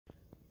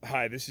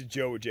Hi, this is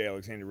Joe with J.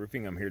 Alexander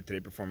Roofing. I'm here today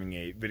performing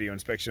a video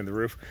inspection of the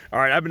roof. All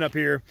right, I've been up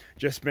here,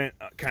 just spent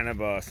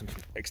some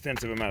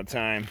extensive amount of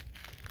time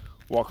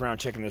walking around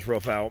checking this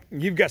roof out.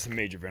 You've got some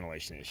major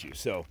ventilation issues.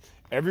 So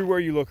everywhere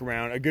you look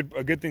around, a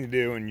good thing to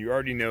do, and you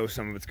already know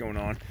some of it's going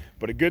on,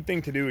 but a good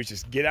thing to do is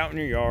just get out in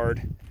your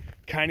yard,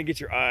 kind of get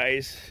your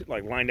eyes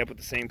like lined up with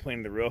the same plane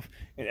of the roof,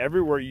 and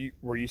everywhere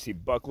where you see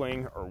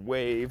buckling or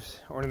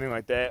waves or anything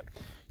like that,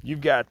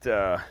 you've got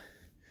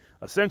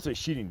essentially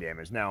sheeting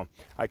damage. Now,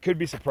 I could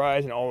be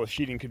surprised and all the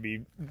sheeting could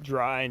be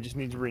dry and just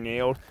needs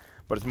re-nailed,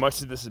 but as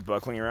much as this is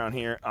buckling around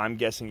here, I'm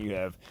guessing you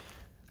have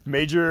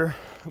major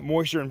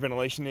moisture and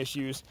ventilation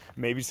issues,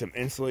 maybe some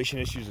insulation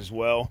issues as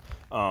well.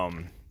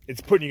 It's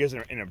putting you guys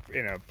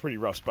in a pretty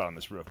rough spot on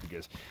this roof,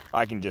 because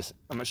I'm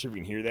not sure if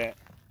you can hear that.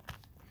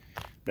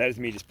 That is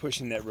me just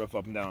pushing that roof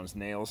up and down its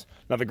nails.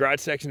 Now the garage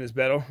section is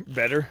better.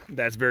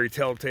 That's very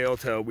telltale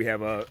to we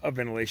have a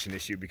ventilation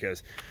issue,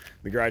 because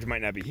the garage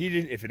might not be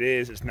heated. If it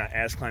is, it's not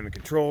as climate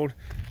controlled.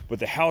 But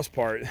the house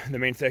part, the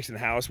main section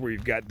of the house, where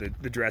you've got the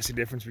drastic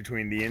difference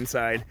between the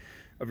inside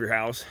of your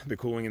house, the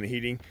cooling and the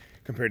heating,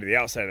 compared to the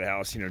outside of the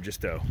house,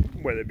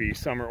 whether it be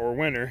summer or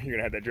winter, you're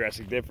gonna have that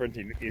drastic difference.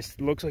 It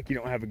looks like you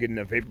don't have a good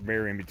enough vapor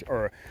barrier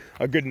or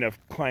a good enough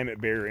climate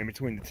barrier in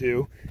between the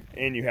two,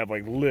 and you have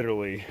like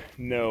literally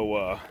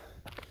no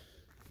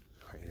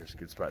here's a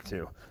good spot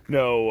too,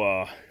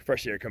 no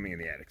fresh air coming in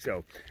the attic.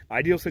 So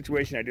ideal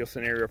situation, ideal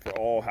scenario for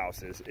all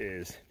houses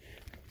is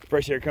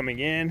fresh air coming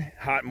in,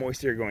 hot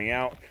moist air going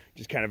out,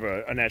 just kind of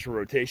a natural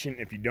rotation.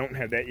 If you don't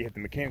have that, you have to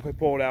mechanically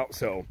pull it out.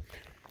 So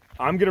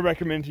I'm gonna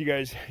recommend to you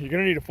guys, you're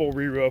gonna need a full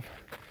re-roof.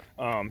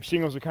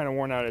 Shingles are kind of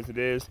worn out as it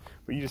is,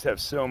 but you just have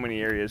so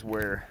many areas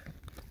where,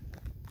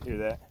 hear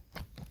that?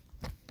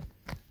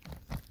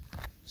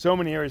 So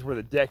many areas where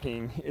the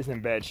decking is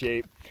in bad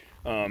shape.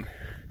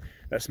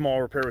 That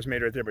small repair was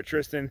made right there by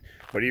Tristan,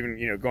 but even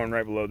going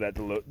right below that,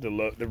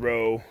 the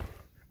row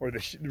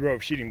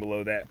of sheeting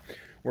below that,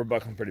 we're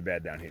buckling pretty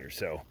bad down here.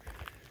 So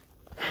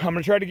I'm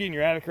gonna try to get in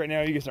your attic right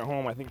now. You guys are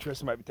home. I think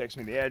Tristan might be texting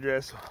me the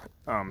address.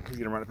 He's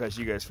gonna run it past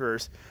you guys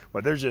first.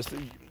 But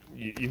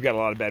you've got a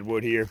lot of bad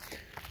wood here.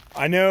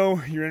 I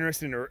know you're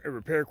interested in a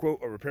repair quote.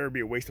 A repair would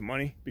be a waste of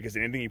money, because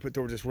anything you put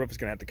towards this roof is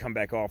gonna have to come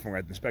back off, and we're gonna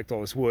have to inspect all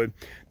this wood.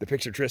 The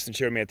picture Tristan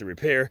showed me at the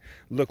repair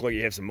looked like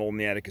you have some mold in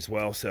the attic as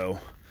well. So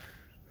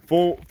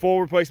full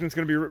replacement is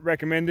gonna be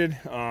recommended.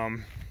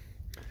 And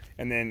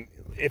then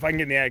if I can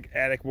get in the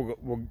attic,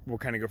 we'll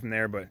kind of go from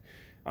there. But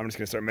I'm just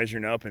gonna start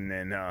measuring up, and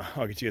then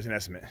I'll get you guys an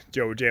estimate.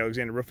 Joe with J.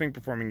 Alexander Roofing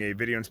performing a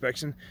video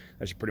inspection.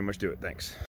 That should pretty much do it. Thanks.